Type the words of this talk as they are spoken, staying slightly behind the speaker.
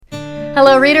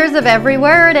Hello, readers of Every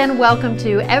Word, and welcome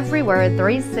to Every Word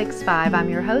 365. I'm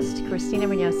your host, Christina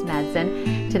Munoz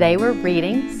Madsen. Today we're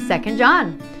reading 2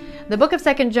 John. The book of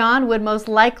 2 John would most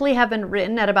likely have been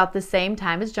written at about the same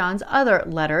time as John's other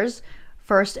letters,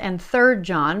 1st and 3rd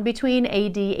John, between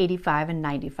AD 85 and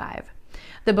 95.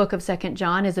 The book of 2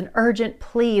 John is an urgent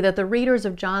plea that the readers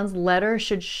of John's letter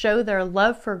should show their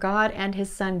love for God and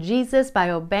His Son Jesus by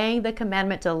obeying the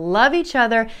commandment to love each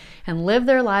other and live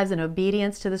their lives in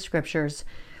obedience to the Scriptures.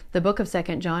 The book of 2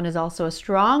 John is also a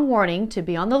strong warning to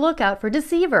be on the lookout for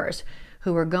deceivers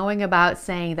who were going about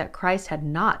saying that Christ had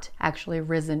not actually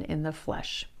risen in the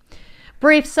flesh.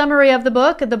 Brief summary of the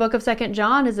book of 2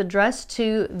 John is addressed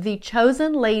to the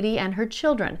chosen lady and her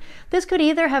children. This could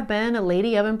either have been a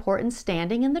lady of important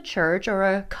standing in the church or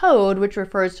a code which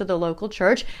refers to the local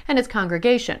church and its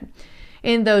congregation.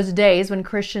 In those days when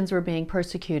Christians were being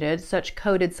persecuted, such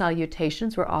coded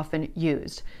salutations were often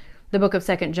used. The book of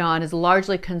 2 John is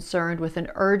largely concerned with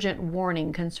an urgent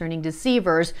warning concerning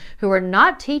deceivers who are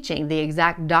not teaching the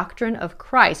exact doctrine of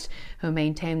Christ, who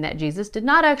maintain that Jesus did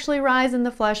not actually rise in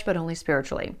the flesh, but only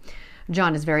spiritually.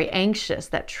 John is very anxious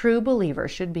that true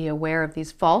believers should be aware of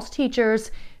these false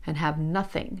teachers and have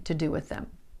nothing to do with them.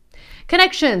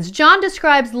 Connections. John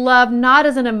describes love not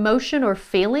as an emotion or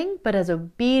feeling, but as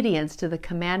obedience to the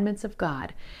commandments of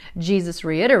God. Jesus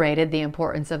reiterated the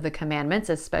importance of the commandments,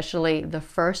 especially the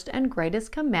first and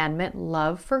greatest commandment,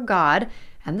 love for God,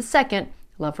 and the second,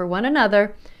 love for one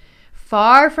another.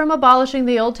 Far from abolishing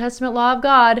the Old Testament law of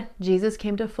God, Jesus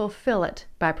came to fulfill it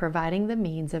by providing the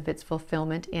means of its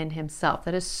fulfillment in Himself.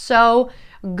 That is so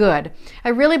good. I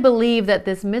really believe that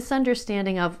this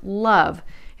misunderstanding of love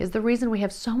is the reason we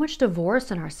have so much divorce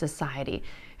in our society.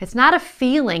 It's not a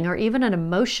feeling or even an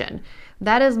emotion.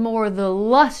 That is more the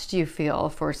lust you feel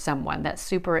for someone, that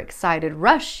super excited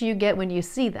rush you get when you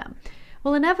see them.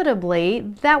 Well, inevitably,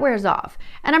 that wears off.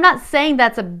 And I'm not saying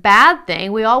that's a bad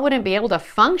thing. We all wouldn't be able to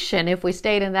function if we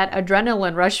stayed in that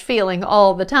adrenaline rush feeling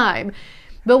all the time.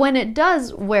 But when it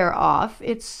does wear off,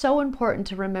 it's so important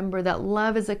to remember that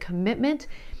love is a commitment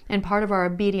and part of our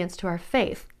obedience to our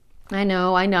faith. I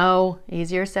know,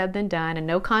 easier said than done, and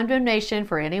no condemnation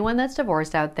for anyone that's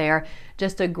divorced out there.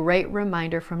 Just a great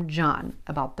reminder from John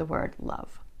about the word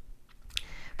love.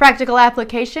 Practical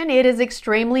application. It is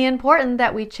extremely important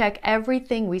that we check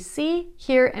everything we see,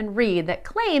 hear, and read that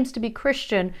claims to be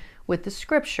Christian with the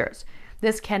Scriptures.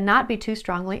 This cannot be too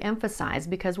strongly emphasized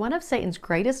because one of Satan's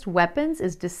greatest weapons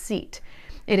is deceit.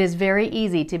 It is very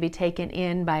easy to be taken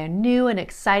in by a new and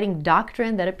exciting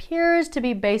doctrine that appears to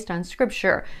be based on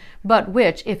Scripture, but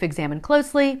which, if examined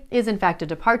closely, is in fact a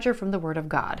departure from the Word of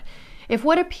God. If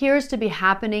what appears to be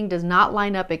happening does not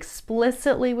line up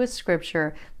explicitly with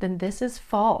Scripture, then this is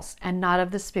false and not of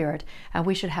the Spirit, and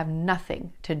we should have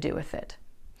nothing to do with it.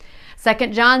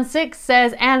 2 John 6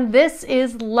 says, "And this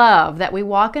is love, that we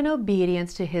walk in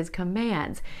obedience to His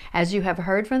commands. As you have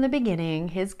heard from the beginning,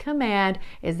 His command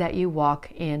is that you walk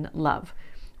in love."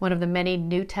 One of the many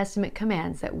New Testament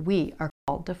commands that we are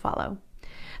called to follow.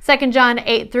 2 John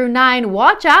 8 through 9,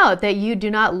 "Watch out that you do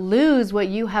not lose what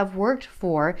you have worked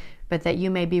for, but that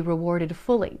you may be rewarded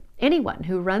fully. Anyone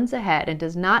who runs ahead and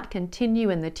does not continue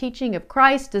in the teaching of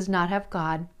Christ does not have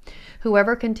God.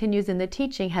 Whoever continues in the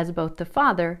teaching has both the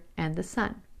Father and the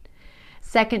Son."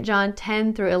 2 John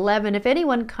 10 through 11, "If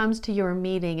anyone comes to your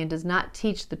meeting and does not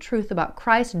teach the truth about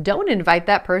Christ, don't invite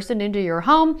that person into your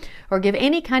home or give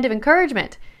any kind of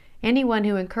encouragement. Anyone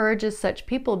who encourages such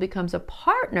people becomes a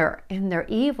partner in their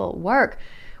evil work."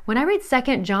 When I read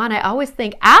 2 John, I always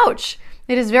think, ouch!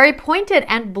 It is very pointed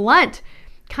and blunt,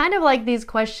 kind of like these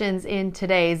questions in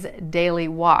today's daily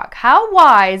walk. How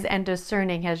wise and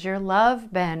discerning has your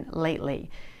love been lately?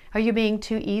 Are you being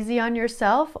too easy on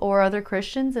yourself or other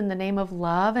Christians in the name of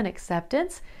love and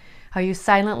acceptance? Are you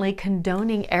silently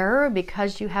condoning error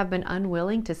because you have been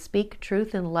unwilling to speak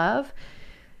truth in love?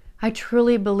 I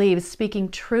truly believe speaking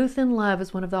truth in love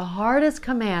is one of the hardest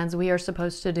commands we are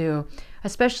supposed to do,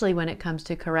 especially when it comes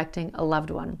to correcting a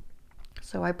loved one.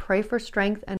 So I pray for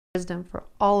strength and wisdom for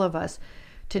all of us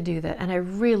to do that, and I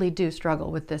really do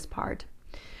struggle with this part.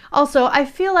 Also, I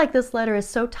feel like this letter is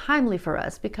so timely for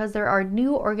us because there are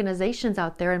new organizations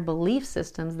out there and belief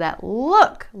systems that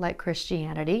look like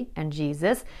Christianity and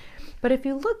Jesus, but if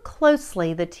you look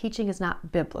closely, the teaching is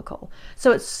not biblical.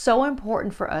 So it's so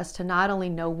important for us to not only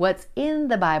know what's in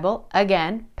the Bible,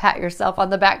 again, pat yourself on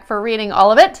the back for reading all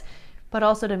of it, but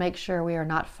also to make sure we are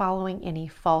not following any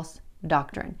false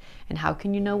doctrine. And how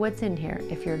can you know what's in here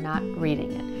if you're not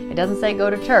reading it? It doesn't say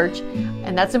go to church,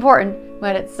 and that's important,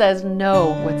 but it says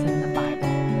know what's in the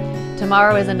Bible.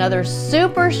 Tomorrow is another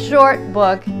super short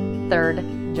book,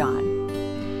 3 John.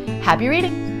 Happy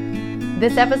reading!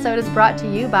 This episode is brought to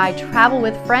you by Travel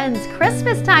with Friends.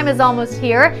 Christmas time is almost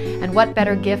here, and what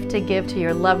better gift to give to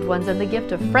your loved ones than the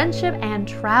gift of friendship and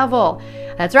travel?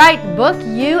 That's right, book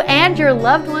you and your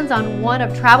loved ones on one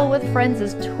of Travel with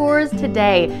Friends' tours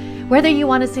today. Whether you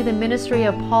want to see the ministry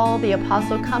of Paul the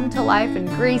Apostle come to life in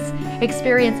Greece,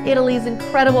 experience Italy's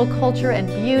incredible culture and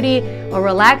beauty, or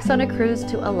relax on a cruise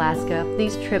to Alaska,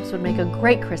 these trips would make a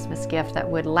great Christmas gift that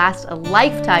would last a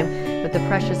lifetime with the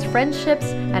precious friendships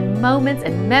and moments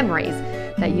and memories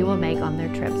that you will make on their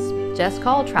trips. Just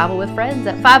call Travel with Friends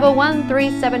at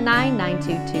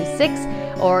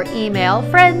 501-379-9226 or email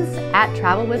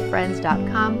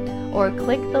friends@travelwithfriends.com or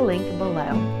click the link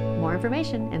below. More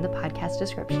information in the podcast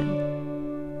description.